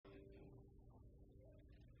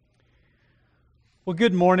Well,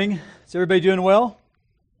 good morning. Is everybody doing well?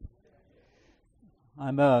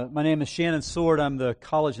 My name is Shannon Sword. I'm the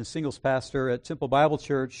college and singles pastor at Temple Bible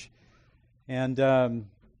Church, and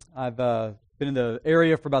I've been in the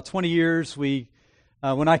area for about 20 years. When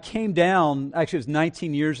I came down, actually it was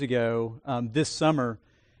 19 years ago this summer,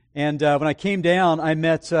 and when I came down, I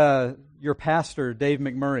met your pastor, Dave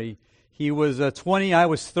McMurray. He was 20, I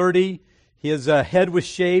was 30. His head was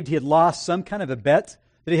shaved. He had lost some kind of a bet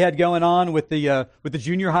that he had going on with the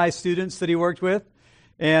junior high students that he worked with,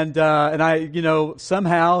 and I,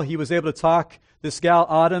 somehow he was able to talk this gal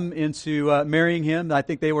Autumn into marrying him. I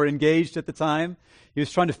think they were engaged at the time. He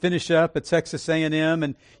was trying to finish up at Texas A&M,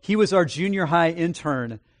 and he was our junior high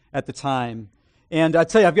intern at the time. And I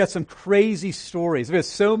tell you, I've got some crazy stories. I've got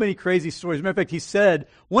so many crazy stories. As a matter of fact, he said,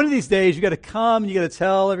 one of these days you got to come and you got to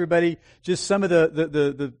tell everybody just some of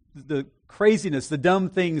the craziness, the dumb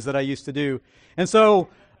things that I used to do. And so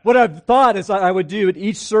what I've thought is I would do at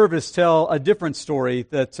each service tell a different story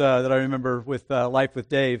that I remember with Life with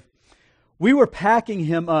Dave. We were packing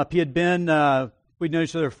him up. He had been, we'd known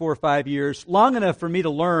each other 4 or 5 years, long enough for me to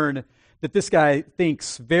learn that this guy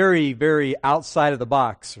thinks very, very outside of the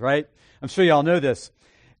box, right? I'm sure you all know this.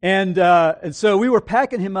 And so we were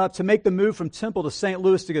packing him up to make the move from Temple to St.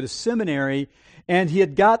 Louis to go to seminary, and he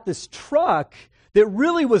had got this truck that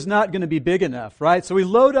really was not going to be big enough, right? So we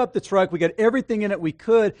load up the truck, we got everything in it we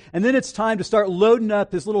could, and then it's time to start loading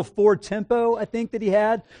up his little Ford Tempo, I think, that he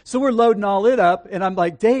had. So we're loading all it up, and I'm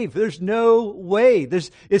like, Dave, there's no way.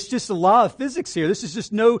 It's just a law of physics here.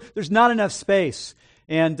 There's not enough space.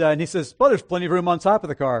 And he says, well, there's plenty of room on top of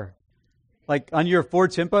the car. Like on your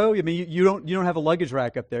Ford Tempo, I mean, you don't have a luggage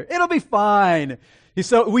rack up there. It'll be fine.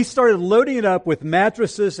 So we started loading it up with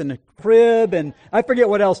mattresses and a crib, and I forget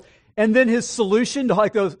what else. And then his solution to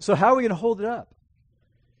go, so how are we going to hold it up?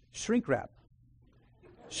 Shrink wrap.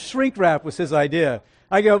 Shrink wrap was his idea.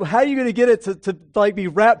 I go, how are you going to get it to be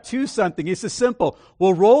wrapped to something? He says, simple.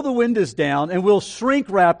 We'll roll the windows down and we'll shrink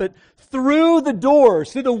wrap it through the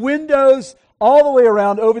doors, through the windows, all the way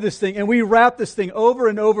around over this thing. And we wrap this thing over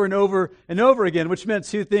and over and over and over again, which meant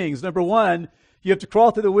two things. Number one, you have to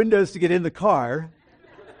crawl through the windows to get in the car.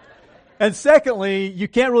 And secondly, you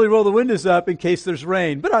can't really roll the windows up in case there's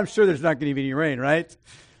rain. But I'm sure there's not going to be any rain, right?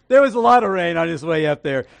 There was a lot of rain on his way up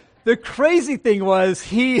there. The crazy thing was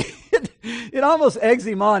it almost eggs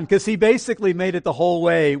him on because he basically made it the whole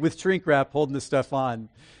way with shrink wrap holding the stuff on.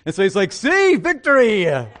 And so he's like, see, victory!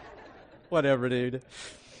 Whatever, dude.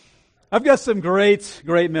 I've got some great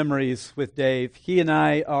memories with Dave. He and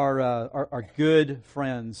I are good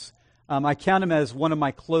friends. I count him as one of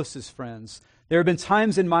my closest friends. There have been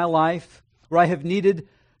times in my life where I have needed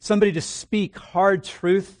somebody to speak hard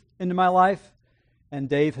truth into my life, and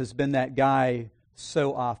Dave has been that guy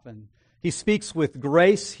so often. He speaks with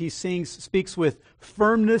grace. He speaks with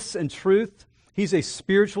firmness and truth. He's a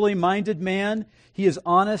spiritually minded man. He is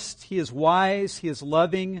honest. He is wise. He is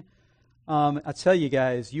loving. I tell you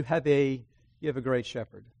guys, you have a great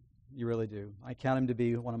shepherd. You really do. I count him to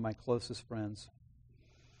be one of my closest friends.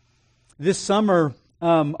 This summer,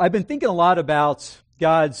 I've been thinking a lot about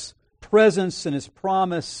God's presence and His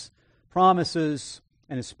promises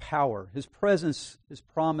and His power. His presence, His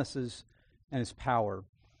promises, and His power.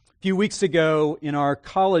 A few weeks ago, in our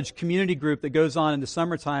college community group that goes on in the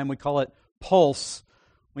summertime, we call it Pulse.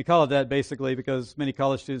 We call it that basically because many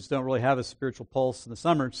college students don't really have a spiritual pulse in the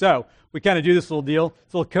summer. So we kind of do this little deal.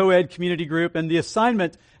 It's a little co-ed community group. And the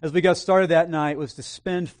assignment, as we got started that night, was to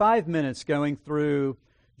spend 5 minutes going through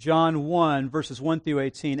John 1, verses 1 through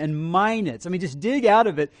 18, and mine it. I mean, just dig out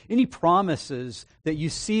of it any promises that you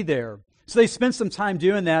see there. So they spent some time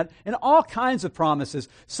doing that, and all kinds of promises,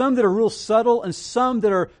 some that are real subtle and some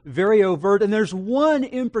that are very overt. And there's one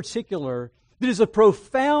in particular that is a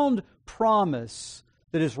profound promise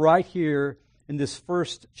that is right here in this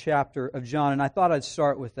first chapter of John. And I thought I'd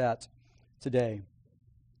start with that today.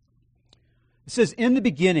 It says, in the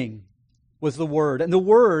beginning was the Word, and the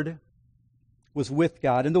Word was with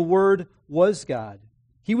God, and the Word was God.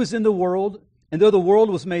 He was in the world, and though the world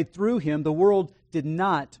was made through Him, the world did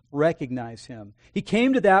not recognize Him. He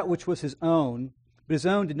came to that which was His own, but His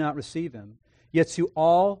own did not receive Him. Yet to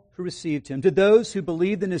all who received Him, to those who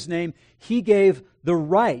believed in His name, He gave the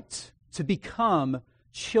right to become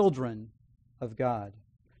children of God.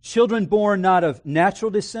 Children born not of natural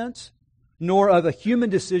descent, nor of a human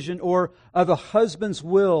decision, or of a husband's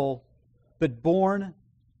will, but born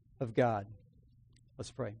of God. Let's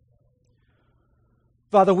pray.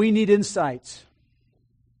 Father, we need insight.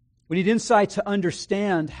 We need insight to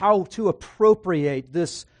understand how to appropriate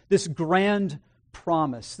this grand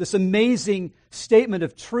promise, this amazing statement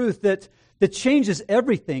of truth that that changes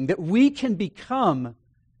everything, that we can become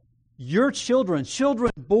your children,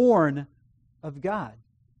 children born of God.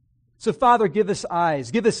 So, Father, give us eyes,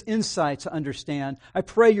 give us insight to understand. I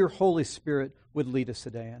pray your Holy Spirit would lead us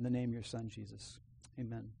today. In the name of your Son, Jesus.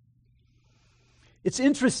 Amen. It's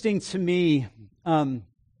interesting to me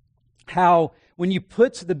how when you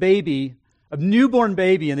put the baby, a newborn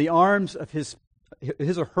baby, in the arms of his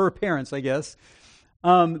or her parents, I guess,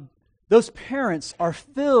 those parents are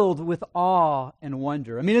filled with awe and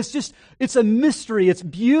wonder. I mean, it's a mystery. It's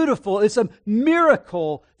beautiful. It's a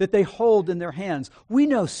miracle that they hold in their hands. We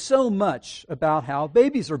know so much about how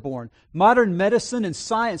babies are born. Modern medicine and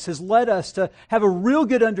science has led us to have a real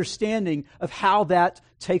good understanding of how that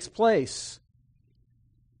takes place.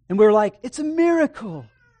 And we're like, it's a miracle.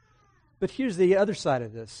 But here's the other side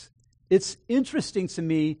of this. It's interesting to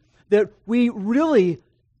me that we really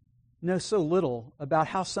know so little about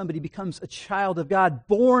how somebody becomes a child of God,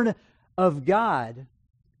 born of God.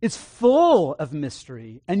 It's full of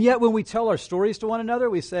mystery. And yet when we tell our stories to one another,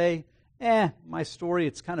 we say, my story,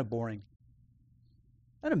 it's kind of boring.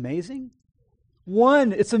 Isn't that amazing?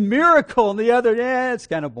 One, it's a miracle, and the other, it's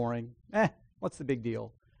kind of boring. What's the big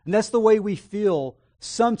deal? And that's the way we feel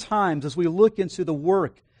sometimes as we look into the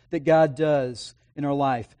work that God does in our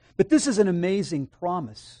life. But this is an amazing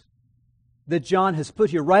promise that John has put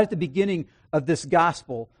here right at the beginning of this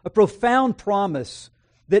gospel, a profound promise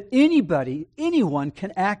that anyone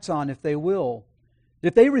can act on if they will.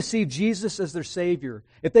 If they receive Jesus as their Savior,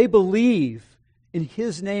 if they believe in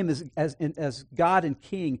His name as God and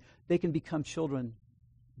King, they can become children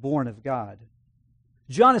born of God.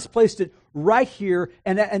 John has placed it right here,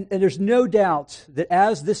 and there's no doubt that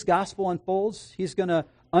as this gospel unfolds, he's going to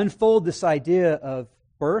unfold this idea of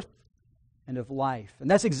birth and of life. And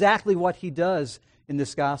that's exactly what he does in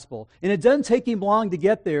this gospel. And it doesn't take him long to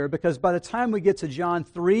get there, because by the time we get to John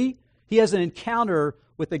 3, he has an encounter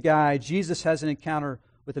with a guy. Jesus has an encounter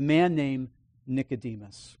with a man named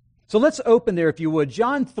Nicodemus. So let's open there, if you would.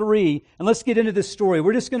 John 3, and let's get into this story.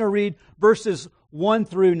 We're just going to read verses 1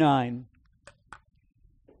 through 9.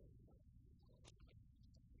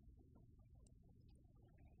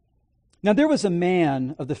 Now there was a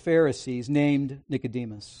man of the Pharisees named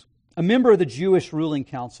Nicodemus, a member of the Jewish ruling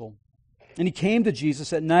council. And he came to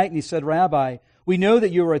Jesus at night and he said, Rabbi, we know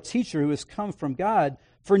that you are a teacher who has come from God,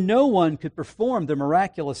 for no one could perform the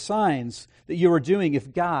miraculous signs that you are doing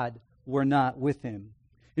if God were not with him.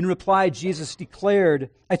 In reply, Jesus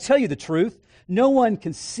declared, I tell you the truth, no one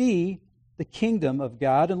can see the kingdom of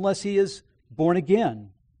God unless he is born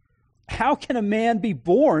again. How can a man be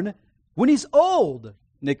born when he's old?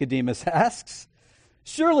 Nicodemus asks.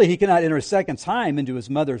 Surely he cannot enter a second time into his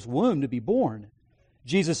mother's womb to be born.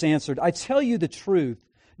 Jesus answered, I tell you the truth,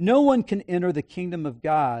 no one can enter the kingdom of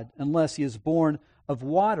God unless he is born of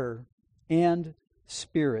water and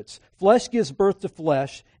spirits. Flesh gives birth to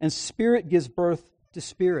flesh, and spirit gives birth to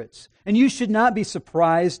spirits. And you should not be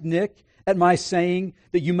surprised, Nick, at my saying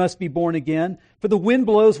that you must be born again. For the wind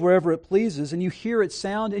blows wherever it pleases, and you hear its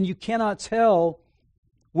sound, and you cannot tell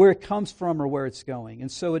where it comes from or where it's going. And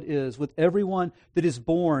so it is with everyone that is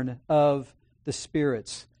born of the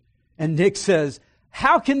spirits. And Nick says,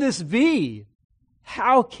 how can this be?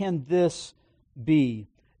 How can this be?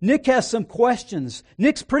 Nick has some questions.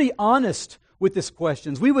 Nick's pretty honest with his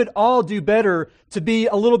questions. We would all do better to be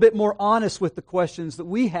a little bit more honest with the questions that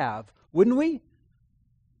we have, wouldn't we?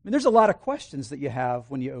 I mean, there's a lot of questions that you have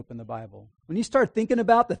when you open the Bible. When you start thinking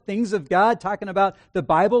about the things of God, talking about the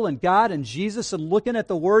Bible and God and Jesus and looking at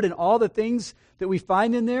the Word and all the things that we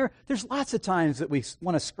find in there, there's lots of times that we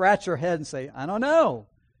want to scratch our head and say, I don't know.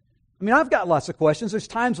 I mean, I've got lots of questions. There's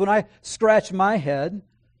times when I scratch my head.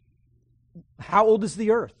 How old is the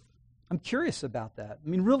earth? I'm curious about that. I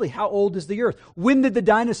mean, really, how old is the earth? When did the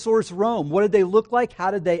dinosaurs roam? What did they look like? How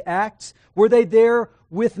did they act? Were they there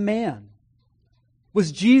with man?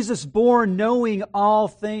 Was Jesus born knowing all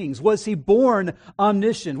things? Was he born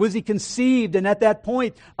omniscient? Was he conceived and at that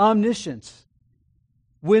point omniscient?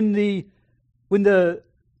 When the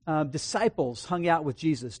disciples hung out with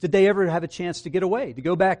Jesus, did they ever have a chance to get away, to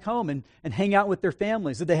go back home and hang out with their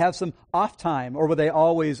families? Did they have some off time, or were they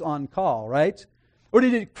always on call, right? Or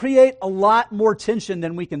did it create a lot more tension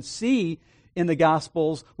than we can see in the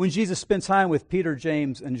Gospels when Jesus spent time with Peter,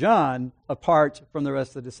 James, and John apart from the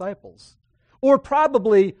rest of the disciples? Or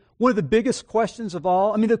probably one of the biggest questions of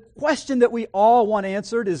all, I mean, the question that we all want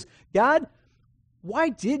answered is, God, why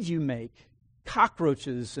did you make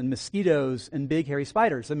cockroaches and mosquitoes and big hairy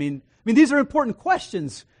spiders? I mean, these are important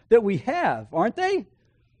questions that we have, aren't they?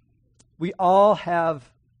 We all have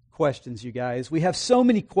questions, you guys. We have so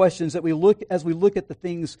many questions that we look at the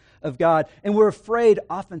things of God, and we're afraid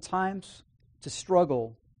oftentimes to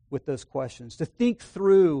struggle with those questions, to think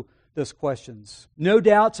through those questions. No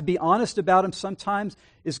doubt, to be honest about them sometimes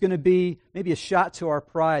is going to be maybe a shot to our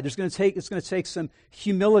pride. It's going to take some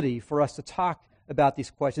humility for us to talk about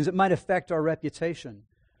these questions. It might affect our reputation.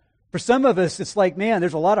 For some of us, it's like, man,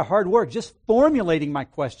 there's a lot of hard work just formulating my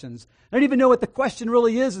questions. I don't even know what the question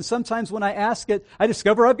really is, and sometimes when I ask it, I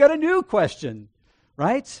discover I've got a new question,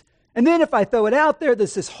 right? And then if I throw it out there,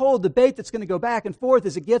 there's this whole debate that's going to go back and forth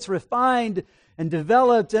as it gets refined and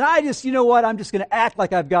developed. And I just, I'm just going to act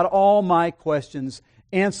like I've got all my questions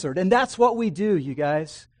answered. And that's what we do, you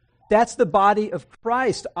guys. That's the body of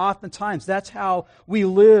Christ oftentimes. That's how we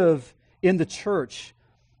live in the church.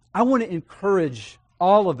 I want to encourage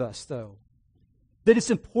all of us, though, that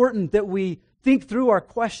it's important that we think through our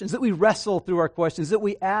questions, that we wrestle through our questions, that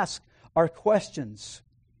we ask our questions.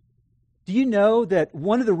 Do you know that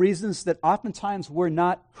one of the reasons that oftentimes we're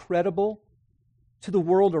not credible to the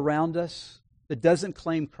world around us that doesn't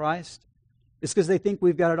claim Christ is because they think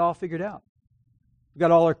we've got it all figured out? We've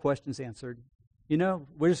got all our questions answered. We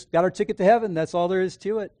just got our ticket to heaven. That's all there is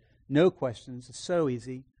to it. No questions. It's so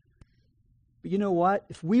easy. But you know what?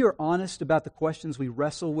 If we are honest about the questions we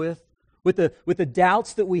wrestle with the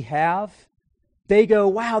doubts that we have, they go,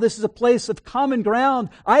 wow, this is a place of common ground.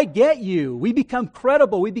 I get you. We become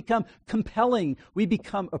credible. We become compelling. We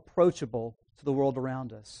become approachable to the world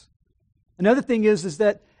around us. Another thing is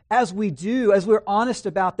that as we're honest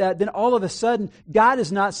about that, then all of a sudden, God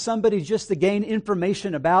is not somebody just to gain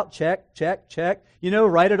information about, check, check, check,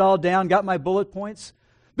 write it all down, got my bullet points.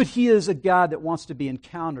 But He is a God that wants to be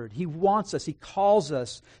encountered. He wants us, He calls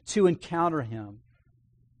us to encounter Him,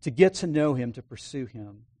 to get to know Him, to pursue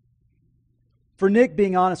Him. For Nick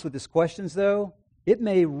being honest with his questions, though, it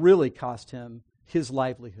may really cost him his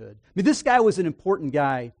livelihood. This guy was an important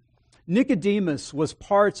guy. Nicodemus was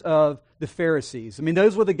part of the Pharisees.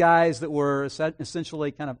 Those were the guys that were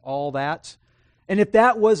essentially kind of all that. And if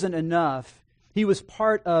that wasn't enough, he was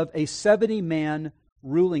part of a 70-man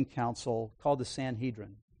ruling council called the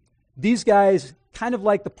Sanhedrin. These guys, kind of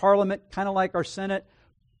like the parliament, kind of like our Senate,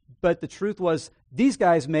 but the truth was, these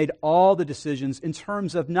guys made all the decisions in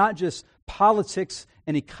terms of not just politics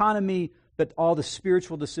and economy, but all the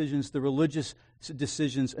spiritual decisions, the religious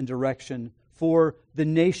decisions and direction for the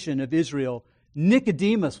nation of Israel.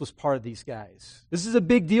 Nicodemus was part of these guys. This is a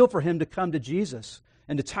big deal for him to come to Jesus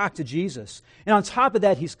and to talk to Jesus. And on top of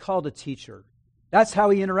that, he's called a teacher. That's how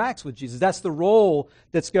he interacts with Jesus. That's the role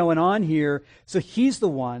that's going on here. So he's the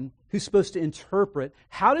one who's supposed to interpret,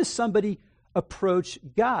 how does somebody approach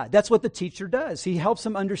God? That's what the teacher does. He helps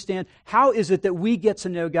them understand, how is it that we get to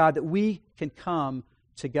know God, that we can come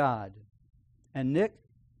to God? And Nick,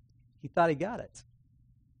 he thought he got it.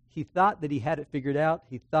 He thought that he had it figured out.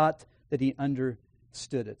 He thought that he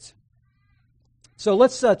understood it. So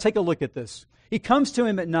let's take a look at this. He comes to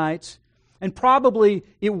him at night, and probably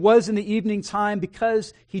it was in the evening time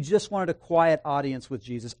because he just wanted a quiet audience with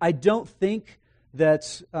Jesus. I don't think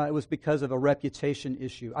that it was because of a reputation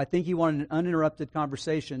issue. I think he wanted an uninterrupted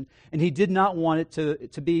conversation, and he did not want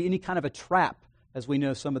it to be any kind of a trap, as we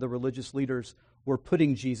know some of the religious leaders were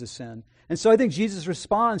putting Jesus in. And so I think Jesus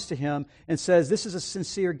responds to him and says, this is a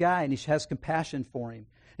sincere guy, and he has compassion for him.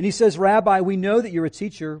 And he says, Rabbi, we know that you're a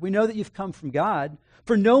teacher. We know that you've come from God,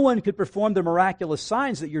 for no one could perform the miraculous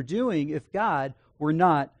signs that you're doing if God were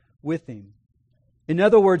not with him. In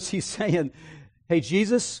other words, he's saying, hey,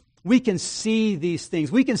 Jesus, we can see these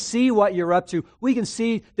things. We can see what you're up to. We can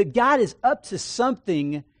see that God is up to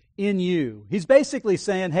something in you. He's basically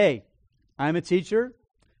saying, hey, I'm a teacher.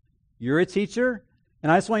 You're a teacher.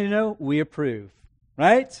 And I just want you to know, we approve.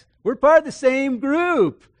 Right? We're part of the same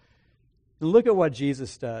group. And look at what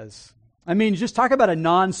Jesus does. Just talk about a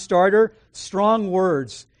non-starter. Strong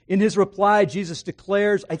words. In his reply, Jesus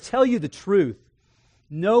declares, I tell you the truth.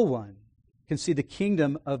 No one can see the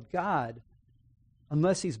kingdom of God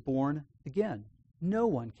unless he's born again. No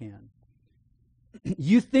one can.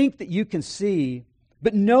 You think that you can see,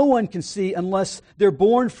 but no one can see unless they're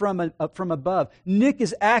born from above. Nick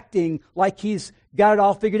is acting like he's got it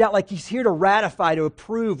all figured out, like he's here to ratify, to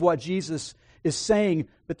approve what Jesus is saying.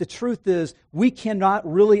 But the truth is, we cannot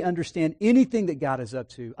really understand anything that God is up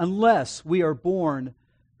to unless we are born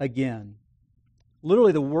again.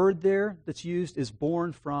 Literally, the word there that's used is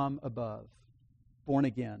born from above, born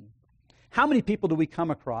again. How many people do we come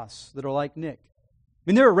across that are like Nick?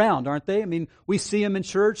 They're around, aren't they? We see them in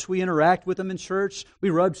church. We interact with them in church.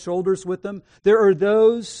 We rub shoulders with them. There are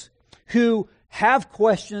those who have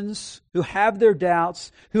questions, who have their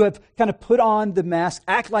doubts, who have kind of put on the mask,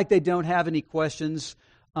 act like they don't have any questions,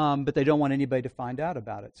 but they don't want anybody to find out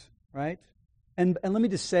about it, right? And let me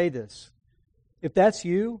just say this. If that's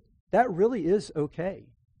you, that really is okay.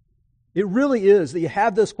 It really is that you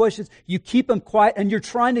have those questions, you keep them quiet, and you're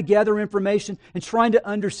trying to gather information and trying to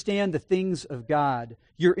understand the things of God.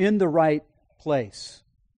 You're in the right place.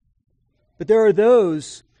 But there are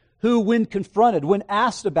those who, when confronted, when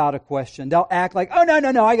asked about a question, they'll act like, oh,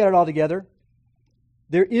 no, I got it all together.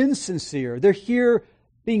 They're insincere. They're here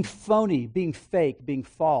being phony, being fake, being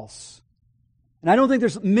false. And I don't think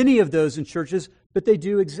there's many of those in churches, but they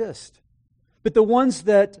do exist. But the ones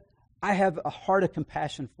that I have a heart of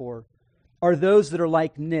compassion for are those that are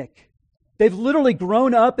like Nick. They've literally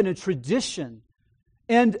grown up in a tradition,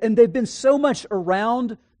 and they've been so much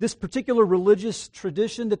around this particular religious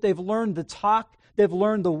tradition that they've learned the talk, they've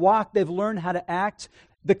learned the walk, they've learned how to act.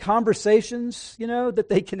 The conversations, that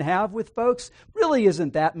they can have with folks really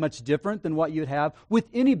isn't that much different than what you'd have with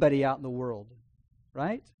anybody out in the world,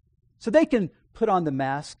 right? So they can put on the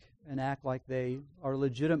mask and act like they are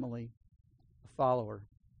legitimately a follower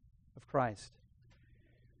of Christ.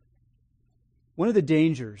 One of the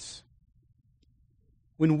dangers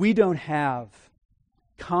when we don't have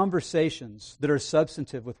conversations that are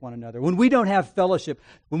substantive with one another, when we don't have fellowship,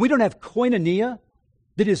 when we don't have koinonia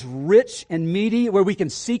that is rich and meaty, where we can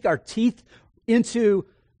sink our teeth into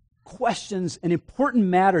questions and important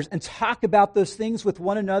matters and talk about those things with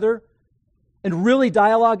one another and really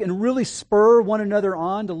dialogue and really spur one another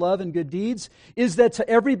on to love and good deeds, is that to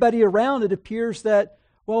everybody around it appears that,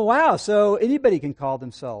 well, wow, so anybody can call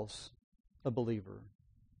themselves a believer.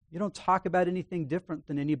 You don't talk about anything different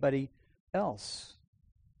than anybody else.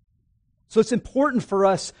 So it's important for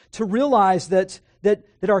us to realize that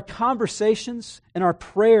our conversations and our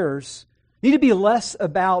prayers need to be less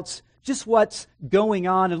about just what's going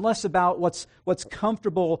on and less about what's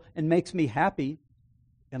comfortable and makes me happy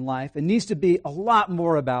in life. It needs to be a lot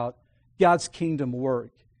more about God's kingdom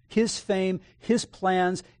work, His fame, His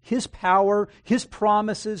plans, His power, His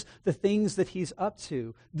promises, the things that He's up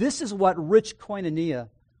to. This is what rich koinonia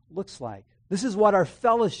looks like. This is what our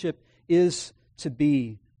fellowship is to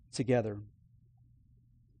be together.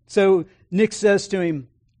 So Nick says to him,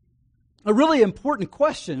 a really important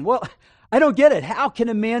question. Well, I don't get it. How can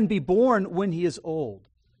a man be born when he is old?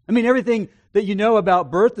 I mean, everything that you know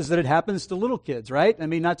about birth is that it happens to little kids, right? I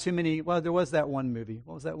mean, not too many. Well, there was that one movie.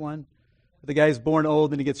 What was that one? The guy's born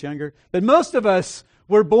old and he gets younger. But most of us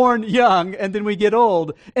were born young and then we get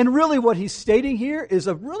old. And really what he's stating here is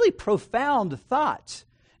a really profound thought.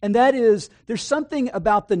 And that is, there's something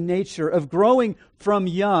about the nature of growing from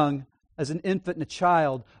young as an infant and a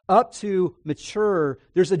child up to mature.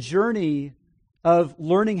 There's a journey of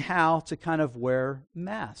learning how to kind of wear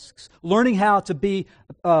masks, learning how to be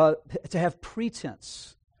to have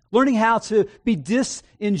pretense, learning how to be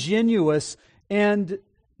disingenuous and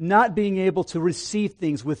not being able to receive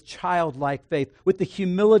things with childlike faith, with the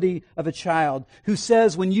humility of a child who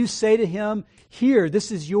says, when you say to him, here,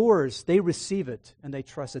 this is yours, they receive it and they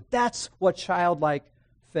trust it. That's what childlike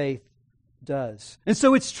faith does. And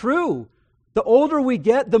so it's true. The older we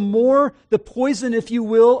get, the more the poison, if you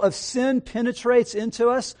will, of sin penetrates into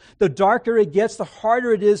us, the darker it gets, the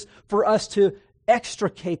harder it is for us to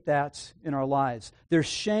extricate that in our lives. There's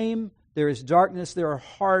shame, there is darkness, there are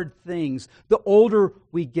hard things. The older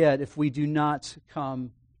we get, if we do not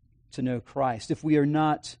come to know Christ, if we are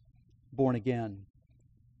not born again.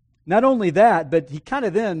 Not only that, but he kind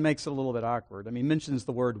of then makes it a little bit awkward. I mean, mentions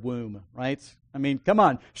the word womb, right? I mean, come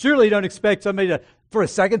on. Surely you don't expect somebody to, for a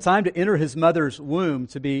second time, to enter his mother's womb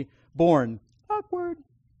to be born. Awkward.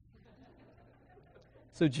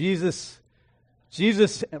 So Jesus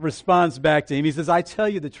responds back to him. He says, I tell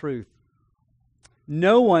you the truth.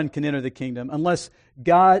 No one can enter the kingdom unless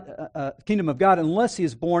kingdom of God, unless he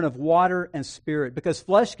is born of water and spirit. Because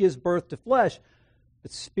flesh gives birth to flesh,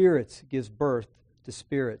 but spirit gives birth to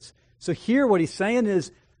spirits. So here what he's saying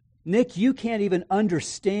is, Nick, you can't even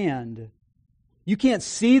understand. You can't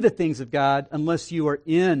see the things of God unless you are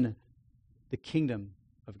in the kingdom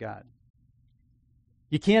of God.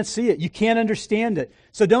 You can't see it. You can't understand it.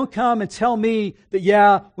 So don't come and tell me that,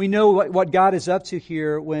 yeah, we know what God is up to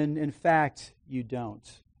here when in fact you don't.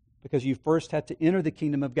 Because you first have to enter the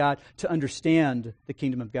kingdom of God to understand the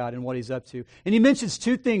kingdom of God and what He's up to. And he mentions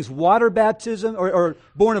two things, water baptism, or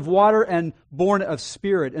born of water, and born of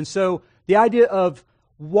spirit. And so the idea of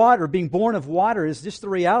water, being born of water, is just the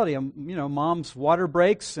reality. Mom's water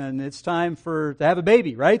breaks and it's time to have a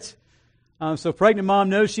baby, right? So pregnant mom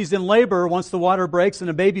knows she's in labor once the water breaks and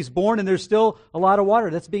a baby's born and there's still a lot of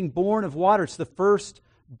water. That's being born of water. It's the first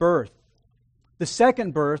birth. The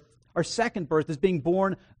second birth, our second birth, is being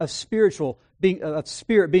born of spirit,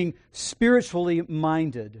 being spiritually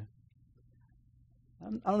minded. I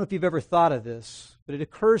don't know if you've ever thought of this, but it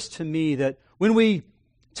occurs to me that when we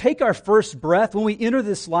take our first breath, when we enter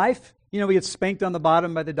this life, we get spanked on the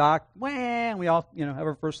bottom by the doc, wah, and we all, have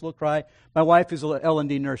our first little cry. My wife, who's an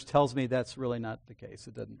L&D nurse, tells me that's really not the case.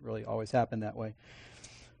 It doesn't really always happen that way.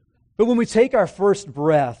 But when we take our first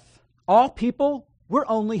breath, all people, we're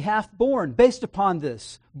only half born. Based upon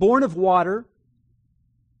this, born of water,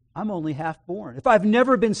 I'm only half born. If I've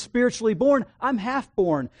never been spiritually born, I'm half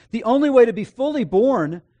born. The only way to be fully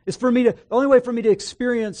born is the only way for me to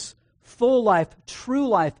experience full life, true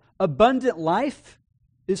life, abundant life,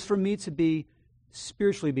 is for me to be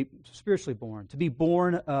spiritually born, to be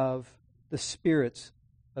born of the Spirit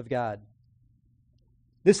of God.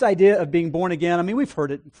 This idea of being born again, we've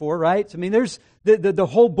heard it before, right? There's the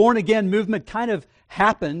whole born again movement kind of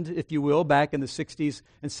happened, if you will, back in the 60s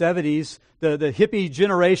and 70s. The hippie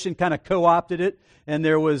generation kind of co-opted it, and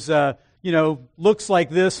there was, looks like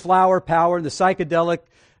this, flower power, and the psychedelic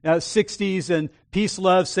 60s, and peace,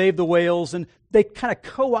 love, save the whales, and they kind of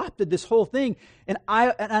co-opted this whole thing. And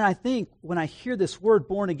I think when I hear this word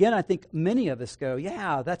born again, I think many of us go,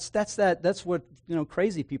 yeah, that's what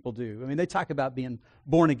crazy people do. They talk about being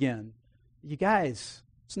born again. You guys,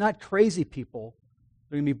 it's not crazy people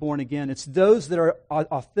that are going to be born again. It's those that are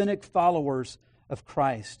authentic followers of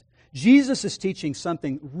Christ. Jesus is teaching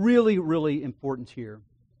something really, really important here.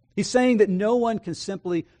 He's saying that no one can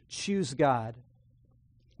simply choose God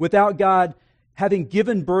without God having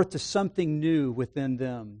given birth to something new within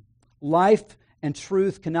them. Life and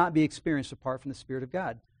truth cannot be experienced apart from the Spirit of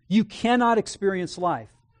God. You cannot experience life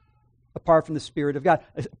apart from the Spirit of God,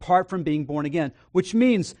 apart from being born again, which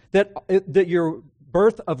means that your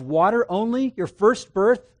birth of water only, your first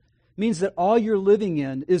birth, means that all you're living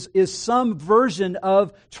in is some version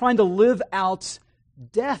of trying to live out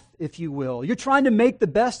death, if you will. You're trying to make the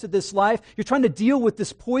best of this life. You're trying to deal with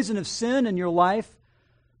this poison of sin in your life.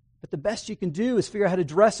 But the best you can do is figure out how to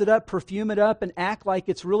dress it up, perfume it up, and act like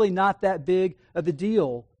it's really not that big of a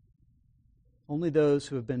deal. Only those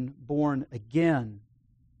who have been born again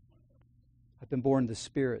have been born of the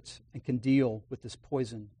Spirit and can deal with this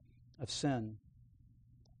poison of sin.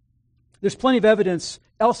 There's plenty of evidence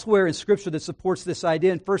elsewhere in Scripture that supports this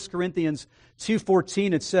idea. In 1 Corinthians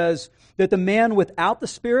 2:14, it says that the man without the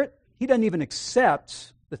Spirit, he doesn't even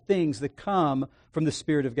accept the things that come from the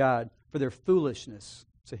Spirit of God, for their foolishness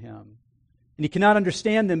to him. And he cannot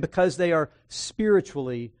understand them because they are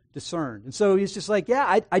spiritually discerned. And so he's just like,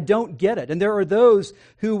 yeah, I don't get it. And there are those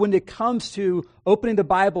who, when it comes to opening the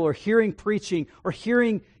Bible or hearing preaching or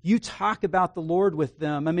hearing you talk about the Lord with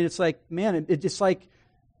them, it's like, man, it's just like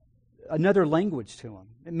another language to them.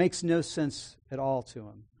 It makes no sense at all to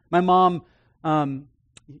them. My mom,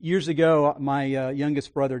 years ago, my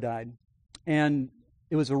youngest brother died. And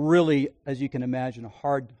it was a really, as you can imagine, a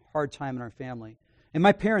hard time in our family. And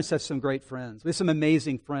my parents have some great friends. We have some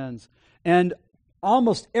amazing friends. And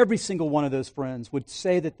almost every single one of those friends would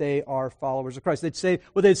say that they are followers of Christ. They'd say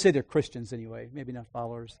they're Christians anyway, maybe not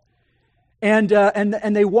followers. And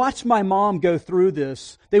they watched my mom go through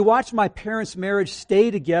this. They watched my parents' marriage stay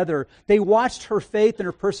together. They watched her faith and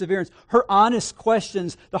her perseverance, her honest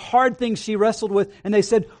questions, the hard things she wrestled with. And they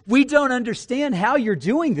said, we don't understand how you're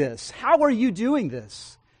doing this. How are you doing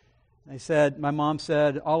this? My mom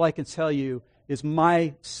said, all I can tell you is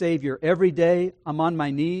my Savior. Every day I'm on my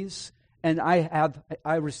knees and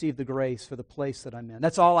I receive the grace for the place that I'm in.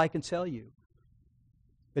 That's all I can tell you.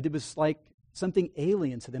 But it was like something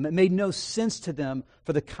alien to them. It made no sense to them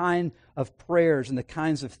for the kind of prayers and the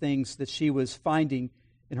kinds of things that she was finding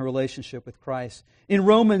in her relationship with Christ. In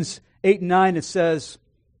Romans 8:9 it says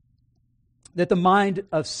that the mind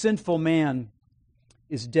of sinful man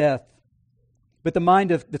is death, but the mind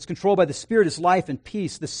that's controlled by the Spirit is life and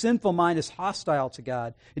peace. The sinful mind is hostile to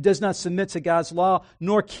God. It does not submit to God's law,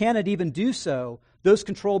 nor can it even do so. Those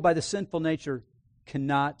controlled by the sinful nature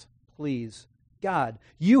cannot please God.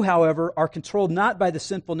 You, however, are controlled not by the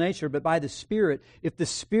sinful nature, but by the Spirit, if the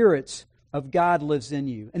Spirit of God lives in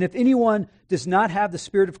you. And if anyone does not have the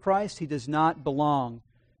Spirit of Christ, he does not belong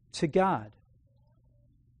to God.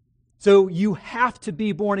 So you have to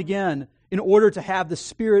be born again in order to have the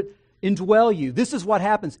Spirit indwell you. This is what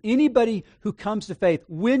happens. Anybody who comes to faith,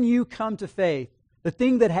 when you come to faith, the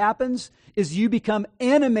thing that happens is you become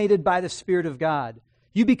animated by the Spirit of God.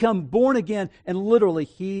 You become born again, and literally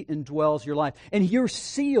He indwells your life. And you're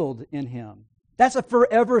sealed in Him. That's a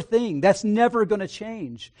forever thing. That's never going to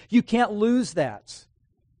change. You can't lose that.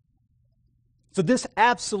 So this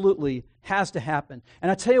absolutely has to happen.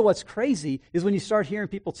 And I tell you what's crazy is when you start hearing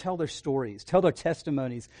people tell their stories, tell their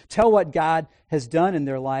testimonies, tell what God has done in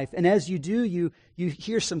their life. And as you do, you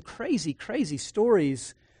hear some crazy, crazy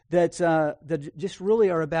stories that just really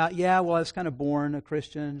are about, I was kind of born a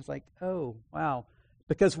Christian. It's like, oh, wow.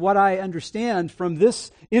 Because what I understand from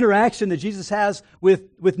this interaction that Jesus has with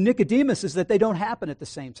Nicodemus is that they don't happen at the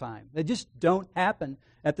same time. They just don't happen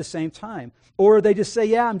at the same time. Or they just say,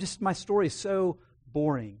 yeah, my story is so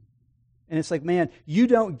boring. And it's like, man, you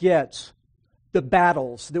don't get the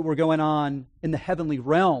battles that were going on in the heavenly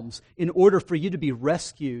realms in order for you to be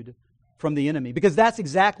rescued from the enemy. Because that's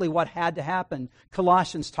exactly what had to happen.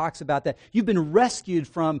 Colossians talks about that. You've been rescued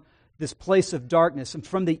from this place of darkness and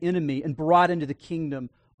from the enemy and brought into the kingdom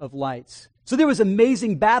of lights. So there was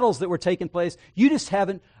amazing battles that were taking place. You just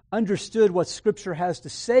haven't understood what Scripture has to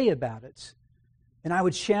say about it. And I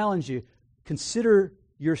would challenge you, consider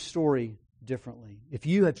your story differently if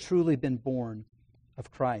you have truly been born of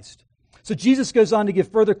Christ. So Jesus goes on to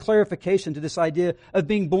give further clarification to this idea of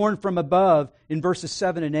being born from above in verses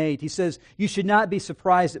 7 and 8. He says, you should not be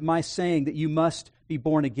surprised at my saying that you must be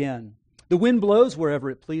born again. The wind blows wherever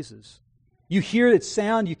it pleases. You hear its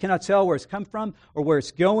sound, you cannot tell where it's come from or where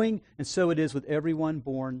it's going, and so it is with everyone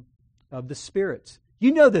born of the Spirit.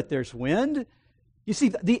 You know that there's wind. You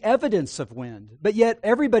see the evidence of wind, but yet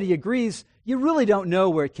everybody agrees you really don't know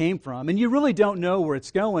where it came from, and you really don't know where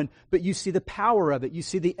it's going, but you see the power of it. You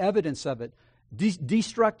see the evidence of it,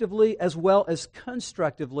 destructively as well as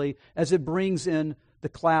constructively, as it brings in the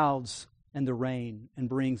clouds and the rain and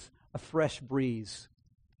brings a fresh breeze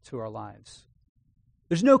to our lives.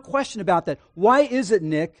 There's no question about that. Why is it,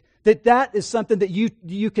 Nick, that is something that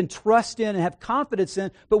you can trust in and have confidence in,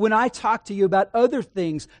 but when I talk to you about other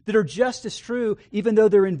things that are just as true, even though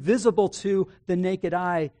they're invisible to the naked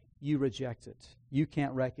eye, you reject it. You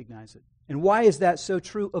can't recognize it. And why is that so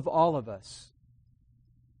true of all of us?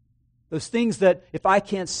 Those things that if I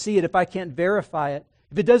can't see it, if I can't verify it,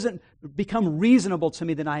 if it doesn't become reasonable to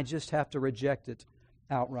me, then I just have to reject it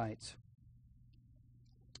outright.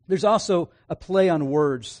 There's also a play on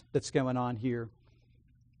words that's going on here.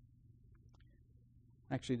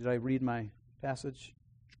 Actually, did I read my passage?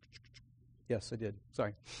 Yes, I did.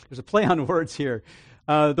 Sorry. There's a play on words here.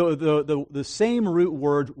 The same root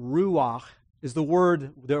word, ruach, is the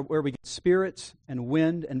word where we get spirit and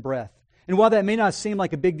wind and breath. And while that may not seem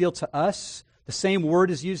like a big deal to us, the same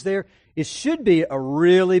word is used there, it should be a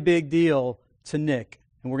really big deal to Nick.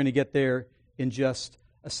 And we're going to get there in just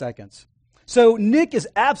a second. So Nick is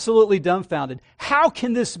absolutely dumbfounded. How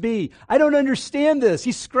can this be? I don't understand this.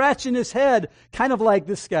 He's scratching his head, kind of like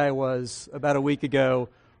this guy was about a week ago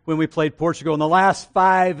when we played Portugal. In the last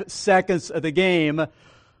 5 seconds of the game,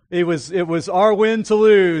 it was our win to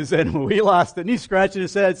lose, and we lost it. And he's scratching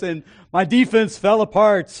his head saying, my defense fell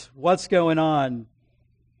apart. What's going on?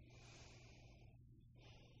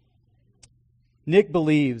 Nick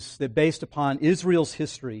believes that based upon Israel's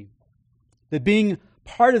history, that being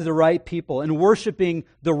part of the right people and worshiping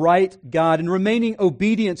the right God and remaining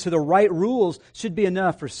obedient to the right rules should be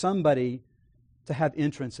enough for somebody to have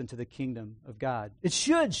entrance into the kingdom of God. It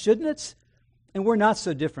should, shouldn't it? And we're not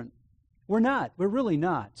so different. We're not. We're really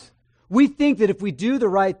not. We think that if we do the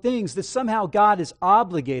right things, that somehow God is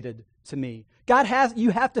obligated to me. You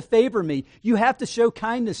have to favor me. You have to show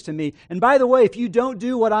kindness to me. And by the way, if you don't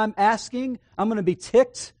do what I'm asking, I'm going to be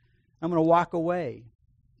ticked. I'm going to walk away.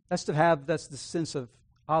 That's the sense of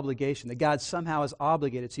obligation, that God somehow is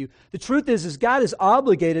obligated to you. The truth is God is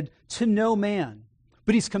obligated to no man,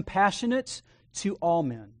 but He's compassionate to all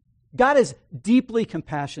men. God is deeply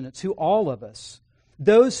compassionate to all of us.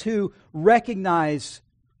 Those who recognize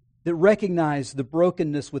the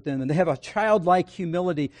brokenness within them. They have a childlike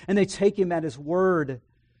humility, and they take Him at His word.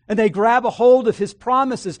 And they grab a hold of His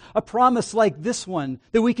promises, a promise like this one,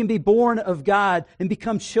 that we can be born of God and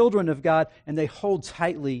become children of God, and they hold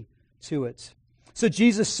tightly to it. So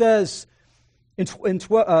Jesus says in 10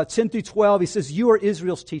 through 12, He says, you are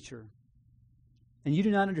Israel's teacher, and you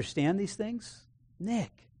do not understand these things?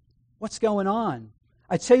 Nick, what's going on?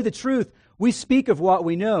 I tell you the truth, we speak of what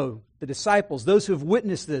we know, the disciples, those who have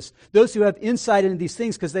witnessed this, those who have insight into these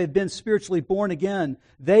things because they've been spiritually born again,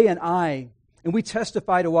 they and I, and we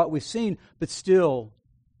testify to what we've seen, but still,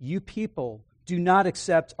 you people do not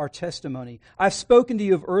accept our testimony. I've spoken to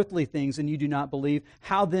you of earthly things, and you do not believe.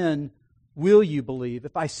 How then will you believe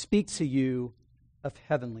if I speak to you of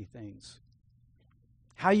heavenly things?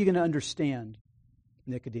 How are you going to understand,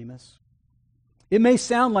 Nicodemus? It may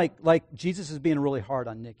sound like Jesus is being really hard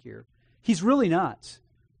on Nick here. He's really not.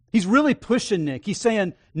 He's really pushing Nick. He's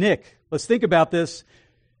saying, Nick, let's think about this.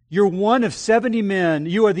 You're one of 70 men.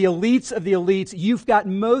 You are the elites of the elites. You've got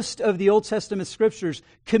most of the Old Testament scriptures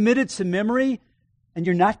committed to memory, and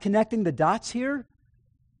you're not connecting the dots here?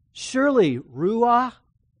 Surely, ruach,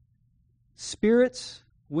 spirits,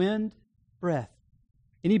 wind, breath.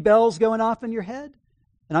 Any bells going off in your head?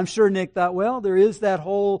 And I'm sure Nick thought, well, there is that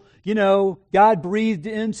whole, God breathed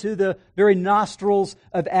into the very nostrils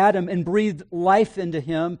of Adam and breathed life into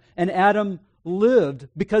him, and Adam lived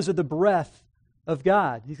because of the breath of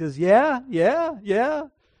God. He says, yeah,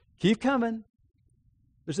 keep coming.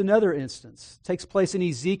 There's another instance. It takes place in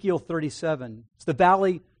Ezekiel 37. It's the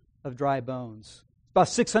Valley of Dry Bones. About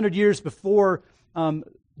 600 years before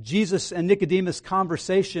Jesus and Nicodemus'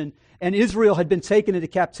 conversation, and Israel had been taken into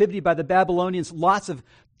captivity by the Babylonians. Lots of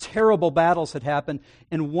terrible battles had happened,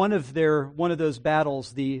 and one of those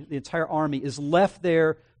battles, the entire army is left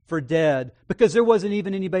there for dead because there wasn't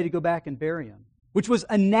even anybody to go back and bury him, which was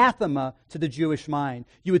anathema to the Jewish mind.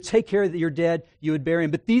 You would take care of your dead, you would bury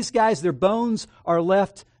them. But these guys, their bones are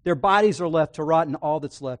left, their bodies are left to rot, and all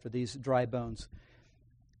that's left are these dry bones.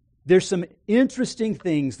 There's some interesting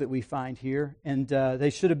things that we find here, and they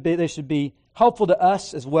should be helpful to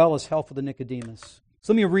us as well as helpful to Nicodemus.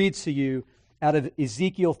 So let me read to you out of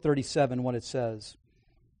Ezekiel 37 what it says.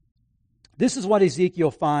 This is what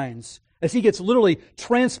Ezekiel finds as he gets literally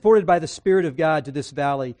transported by the Spirit of God to this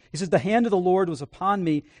valley. He says, "The hand of the Lord was upon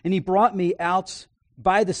me, and He brought me out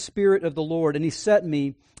by the Spirit of the Lord, and He set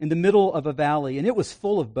me in the middle of a valley, and it was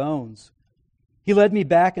full of bones. He led me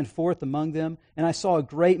back and forth among them, and I saw a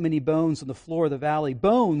great many bones on the floor of the valley,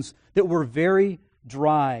 bones that were very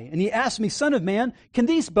dry. And He asked me, 'Son of man, can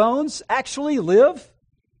these bones actually live?'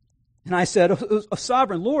 And I said, 'O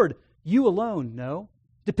sovereign Lord, you alone know.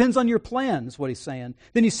 Depends on your plan,' is what He's saying.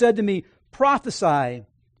 Then He said to me, 'Prophesy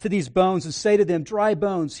to these bones and say to them, dry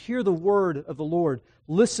bones, hear the word of the Lord.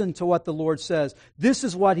 Listen to what the Lord says. This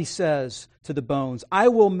is what He says to the bones. I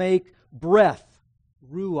will make breath,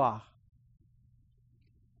 ruach,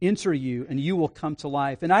 enter you, and you will come to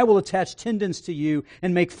life. And I will attach tendons to you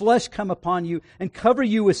and make flesh come upon you and cover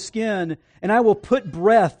you with skin. And I will put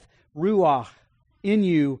breath, ruach, in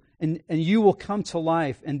you, and you will come to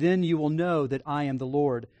life. And then you will know that I am the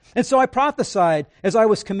Lord.' And so I prophesied as I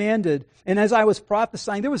was commanded. And as I was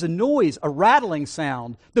prophesying, there was a noise, a rattling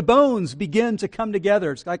sound. The bones begin to come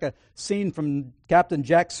together. It's like a scene from Captain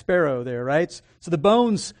Jack Sparrow there, right? So the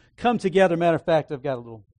bones come together. Matter of fact, I've got a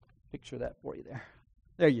little picture of that for you there.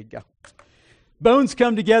 There you go. Bones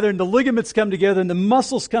come together, and the ligaments come together, and the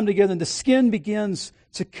muscles come together, and the skin begins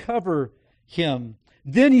to cover him.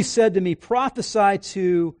 Then He said to me, 'Prophesy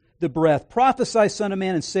to the breath. Prophesy, Son of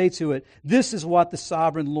man, and say to it, this is what the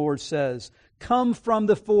sovereign Lord says. Come from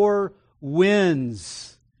the four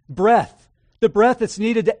winds.'" Breath. The breath that's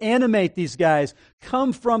needed to animate these guys.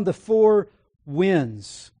 Come from the four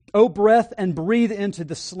winds. "O breath, and breathe into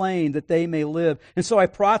the slain that they may live." And so I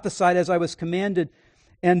prophesied as I was commanded,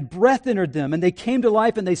 and breath entered them, and they came to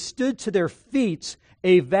life, and they stood to their feet,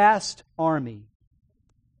 a vast army.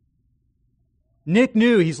 Nick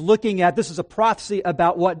knew he's looking at, this is a prophecy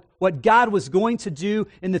about what God was going to do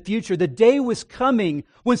in the future. The day was coming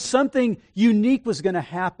when something unique was going to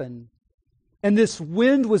happen. And this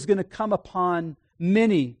wind was going to come upon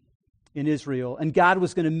many in Israel. And God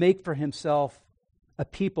was going to make for Himself a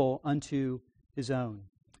people unto His own.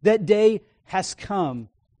 That day has come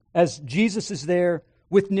as Jesus is there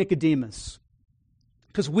with Nicodemus.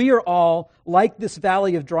 Because we are all, like this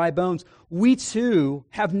valley of dry bones, we too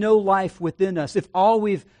have no life within us. If all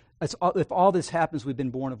this happens, we've been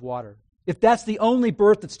born of water. If that's the only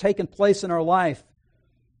birth that's taken place in our life,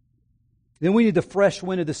 then we need the fresh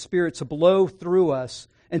wind of the Spirit to blow through us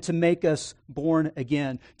and to make us born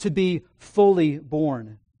again, to be fully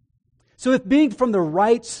born. So if being from the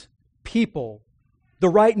right people, the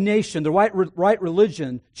right nation, the right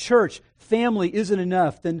religion, church, family isn't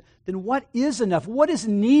enough, then what is enough? What is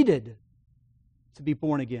needed to be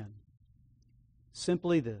born again?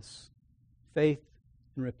 Simply this: faith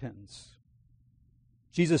and repentance.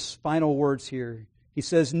 Jesus' final words here. He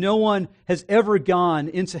says, "No one has ever gone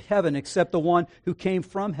into heaven except the one who came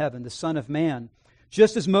from heaven, the Son of Man.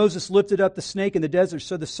 Just as Moses lifted up the snake in the desert,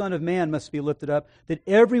 so the Son of Man must be lifted up, that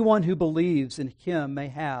everyone who believes in Him may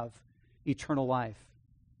have eternal life."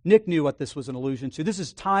 Nick knew what this was an allusion to. This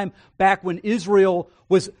is time back when Israel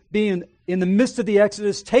was being in the midst of the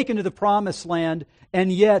Exodus, taken to the Promised Land,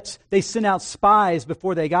 and yet they sent out spies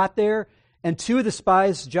before they got there. And two of the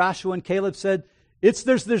spies, Joshua and Caleb, said,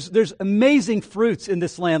 There's amazing fruits in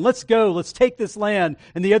this land. Let's go. Let's take this land.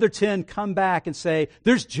 And the other 10 come back and say,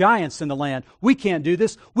 there's giants in the land. We can't do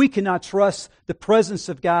this. We cannot trust the presence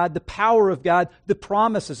of God, the power of God, the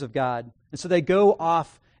promises of God. And so they go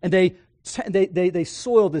off and they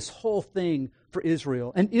soil this whole thing for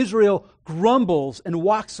Israel. And Israel grumbles and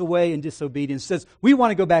walks away in disobedience, says, we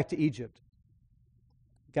want to go back to Egypt.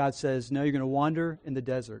 God says, no, you're going to wander in the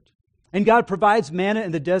desert. And God provides manna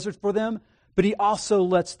in the desert for them. but He also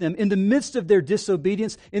lets them, in the midst of their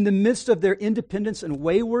disobedience, in the midst of their independence and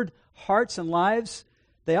wayward hearts and lives,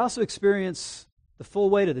 they also experience the full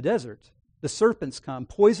weight of the desert. The serpents come,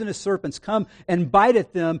 poisonous serpents come and bite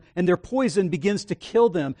at them, and their poison begins to kill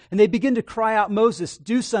them. And they begin to cry out, Moses,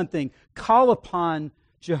 do something. Call upon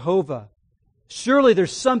Jehovah. Surely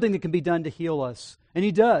there's something that can be done to heal us. And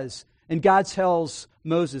He does. And God tells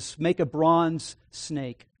Moses, make a bronze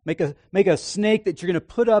snake. Make a snake that you're going to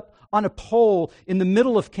put up on a pole in the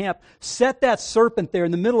middle of camp. Set that serpent there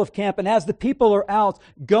in the middle of camp. And as the people are out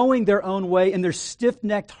going their own way in their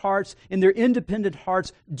stiff-necked hearts, in their independent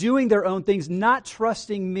hearts, doing their own things, not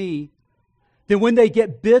trusting me, then when they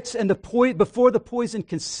get bit and before the poison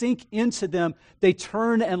can sink into them, they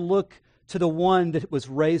turn and look to the one that was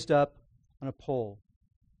raised up on a pole.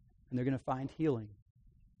 And they're going to find healing.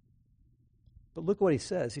 But look what He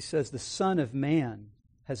says. He says, the Son of Man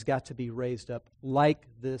has got to be raised up like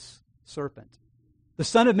this serpent. The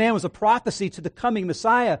Son of Man was a prophecy to the coming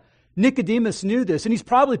Messiah. Nicodemus knew this, and he's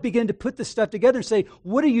probably begun to put this stuff together and say,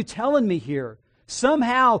 what are you telling me here?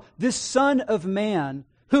 Somehow, this Son of Man,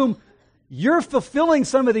 whom you're fulfilling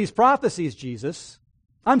some of these prophecies, Jesus.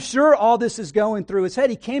 I'm sure all this is going through His head.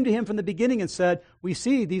 He came to Him from the beginning and said, we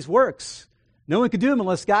see these works. No one could do them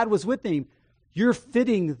unless God was with Him. You're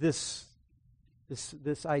fitting this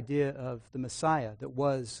idea of the Messiah that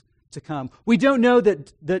was to come. We don't know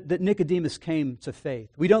that Nicodemus came to faith.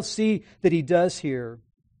 We don't see that he does here.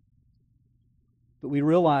 But we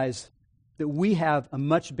realize that we have a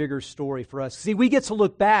much bigger story for us. See, we get to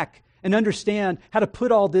look back and understand how to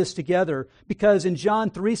put all this together, because in John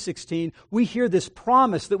 3:16, we hear this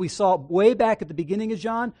promise that we saw way back at the beginning of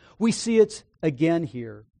John. We see it again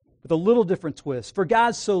here, with a little different twist. For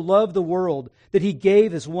God so loved the world that He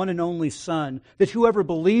gave His one and only Son, that whoever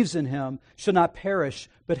believes in Him shall not perish,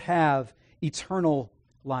 but have eternal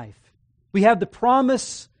life. We have the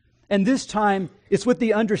promise, and this time it's with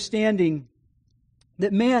the understanding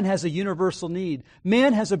that man has a universal need.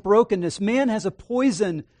 Man has a brokenness. Man has a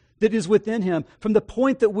poison that is within him. From the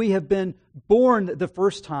point that we have been born the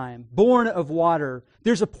first time, born of water,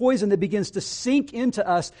 there's a poison that begins to sink into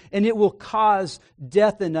us, and it will cause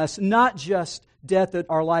death in us. Not just death that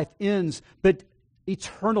our life ends, but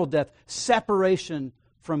eternal death, separation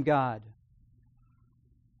from God.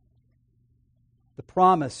 The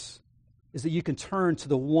promise is that you can turn to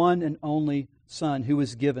the one and only Son who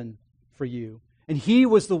was given for you. And He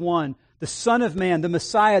was the one, the Son of Man, the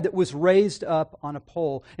Messiah that was raised up on a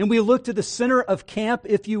pole. And we look to the center of camp,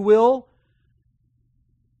 if you will,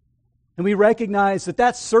 and we recognize that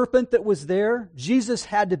that serpent that was there, Jesus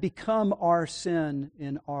had to become our sin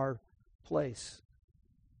in our place.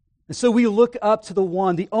 And so we look up to the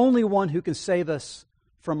one, the only one who can save us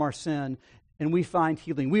from our sin, and we find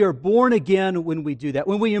healing. We are born again when we do that.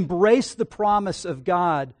 When we embrace the promise of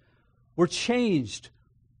God, we're changed.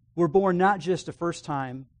 We're born not just a first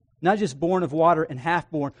time, not just born of water and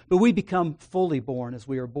half born, but we become fully born as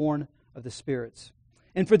we are born of the spirits.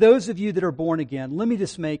 And for those of you that are born again, let me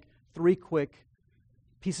just make 3 quick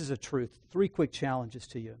pieces of truth, 3 quick challenges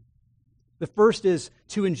to you. The first is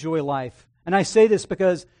to enjoy life. And I say this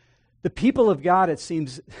because the people of God, it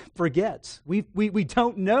seems, forgets. We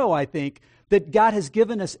don't know, I think, that God has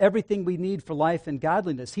given us everything we need for life and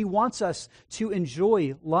godliness. He wants us to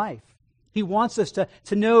enjoy life. He wants us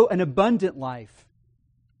to know an abundant life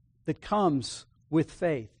that comes with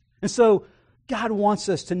faith. And so God wants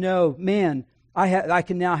us to know, man, I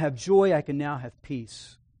can now have joy, I can now have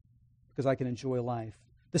peace, because I can enjoy life.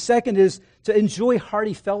 The second is to enjoy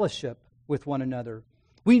hearty fellowship with one another.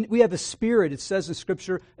 We have a spirit, it says in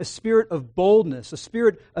Scripture, a spirit of boldness, a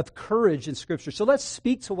spirit of courage in Scripture. So let's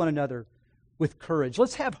speak to one another with courage.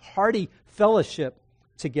 Let's have hearty fellowship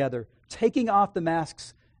together, taking off the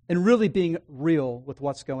masks and really being real with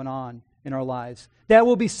what's going on in our lives. That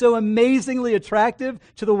will be so amazingly attractive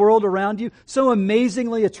to the world around you, so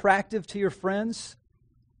amazingly attractive to your friends,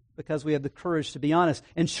 because we have the courage to be honest.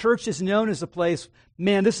 And church is known as a place,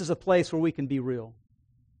 man, this is a place where we can be real.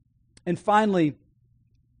 And finally,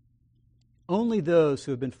 only those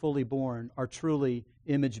who have been fully born are truly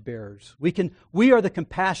image bearers. We are the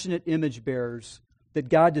compassionate image bearers that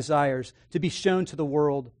God desires to be shown to the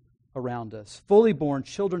world around us. Fully born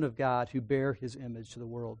children of God who bear His image to the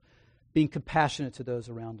world, being compassionate to those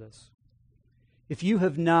around us. If you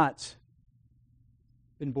have not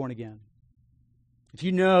been born again, if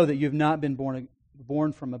you know that you have not been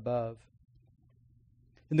born from above,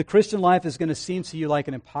 then the Christian life is going to seem to you like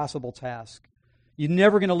an impossible task. You're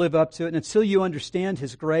never going to live up to it. And until you understand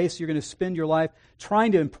His grace, you're going to spend your life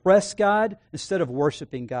trying to impress God instead of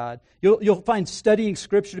worshiping God. You'll find studying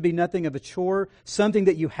Scripture to be nothing of a chore, something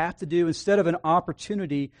that you have to do instead of an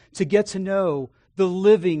opportunity to get to know the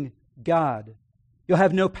living God. You'll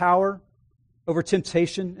have no power over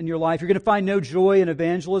temptation in your life. You're going to find no joy in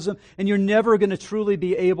evangelism, and you're never going to truly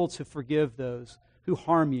be able to forgive those who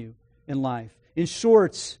harm you in life. In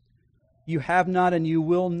short, you have not and you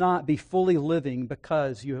will not be fully living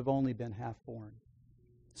because you have only been half born.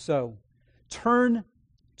 So, turn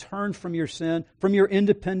from your sin, from your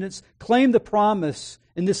independence. Claim the promise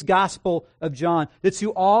in this Gospel of John that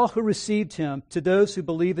to all who received Him, to those who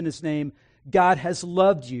believe in His name, God has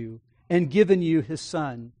loved you and given you His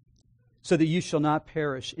Son, so that you shall not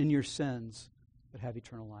perish in your sins, but have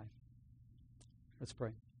eternal life. Let's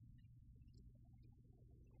pray.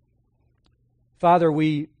 Father,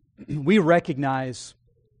 we recognize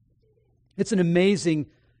it's an amazing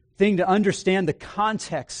thing to understand the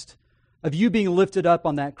context of you being lifted up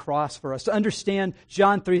on that cross for us, to understand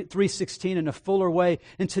John 3:16 in a fuller way,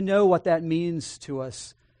 and to know what that means to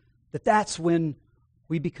us, that's when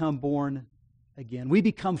we become born again. We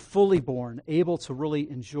become fully born, able to really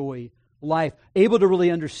enjoy life, able to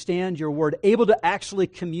really understand your word, able to actually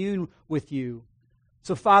commune with you.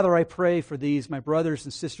 So, Father, I pray for these, my brothers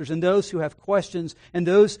and sisters, and those who have questions, and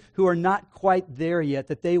those who are not quite there yet,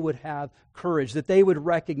 that they would have courage, that they would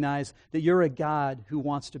recognize that you're a God who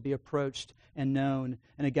wants to be approached and known,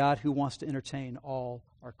 and a God who wants to entertain all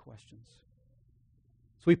our questions.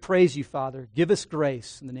 So we praise you, Father. Give us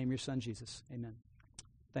grace in the name of your Son, Jesus. Amen.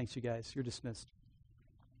 Thanks, you guys. You're dismissed.